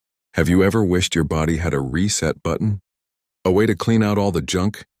Have you ever wished your body had a reset button? A way to clean out all the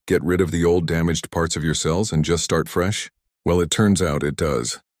junk, get rid of the old damaged parts of your cells, and just start fresh? Well, it turns out it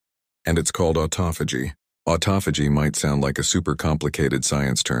does. And it's called autophagy. Autophagy might sound like a super complicated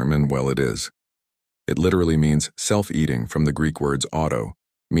science term, and well, it is. It literally means self-eating from the Greek words auto,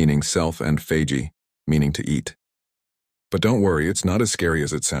 meaning self, and phagy, meaning to eat. But don't worry, it's not as scary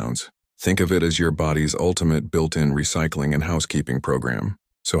as it sounds. Think of it as your body's ultimate built-in recycling and housekeeping program.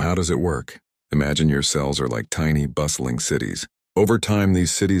 So how does it work? Imagine your cells are like tiny, bustling cities. Over time, these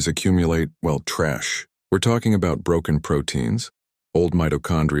cities accumulate, well, trash. We're talking about broken proteins, old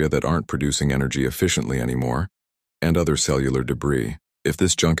mitochondria that aren't producing energy efficiently anymore, and other cellular debris. If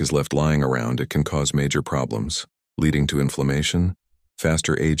this junk is left lying around, it can cause major problems, leading to inflammation,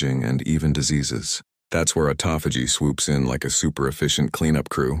 faster aging, and even diseases. That's where autophagy swoops in like a super efficient cleanup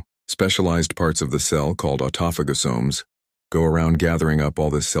crew. Specialized parts of the cell, called autophagosomes, go around gathering up all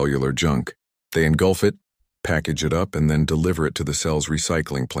this cellular junk. They engulf it, package it up, and then deliver it to the cell's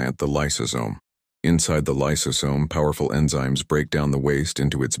recycling plant, the lysosome. Inside the lysosome, powerful enzymes break down the waste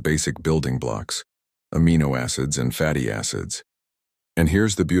into its basic building blocks, amino acids and fatty acids. And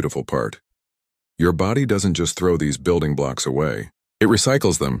here's the beautiful part. Your body doesn't just throw these building blocks away. It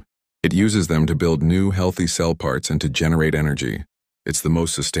recycles them. It uses them to build new, healthy cell parts and to generate energy. It's the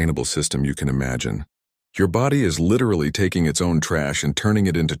most sustainable system you can imagine. Your body is literally taking its own trash and turning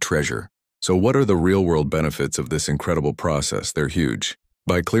it into treasure. So what are the real-world benefits of this incredible process? They're huge.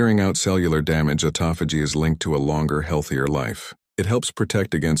 By clearing out cellular damage, autophagy is linked to a longer, healthier life. It helps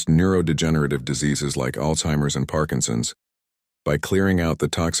protect against neurodegenerative diseases like Alzheimer's and Parkinson's. By clearing out the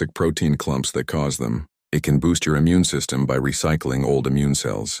toxic protein clumps that cause them, it can boost your immune system by recycling old immune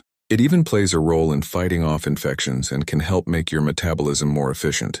cells. It even plays a role in fighting off infections and can help make your metabolism more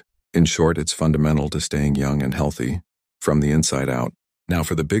efficient. In short, it's fundamental to staying young and healthy, from the inside out. Now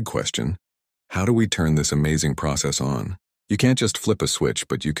for the big question, how do we turn this amazing process on? You can't just flip a switch,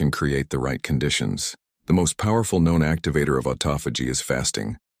 but you can create the right conditions. The most powerful known activator of autophagy is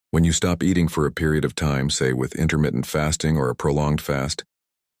fasting. When you stop eating for a period of time, say with intermittent fasting or a prolonged fast,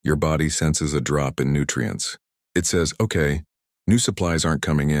 your body senses a drop in nutrients. It says, okay, new supplies aren't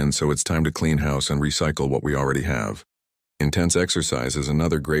coming in, so it's time to clean house and recycle what we already have. Intense exercise is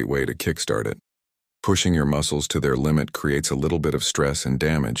another great way to kickstart it. Pushing your muscles to their limit creates a little bit of stress and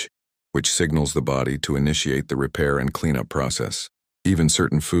damage, which signals the body to initiate the repair and cleanup process. Even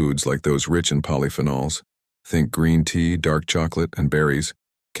certain foods, like those rich in polyphenols, think green tea, dark chocolate, and berries,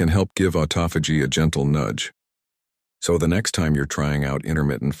 can help give autophagy a gentle nudge. So the next time you're trying out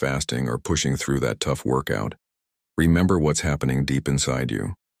intermittent fasting or pushing through that tough workout, remember what's happening deep inside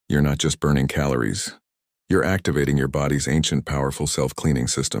you. You're not just burning calories. You're activating your body's ancient, powerful self-cleaning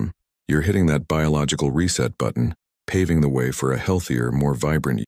system. You're hitting that biological reset button, paving the way for a healthier, more vibrant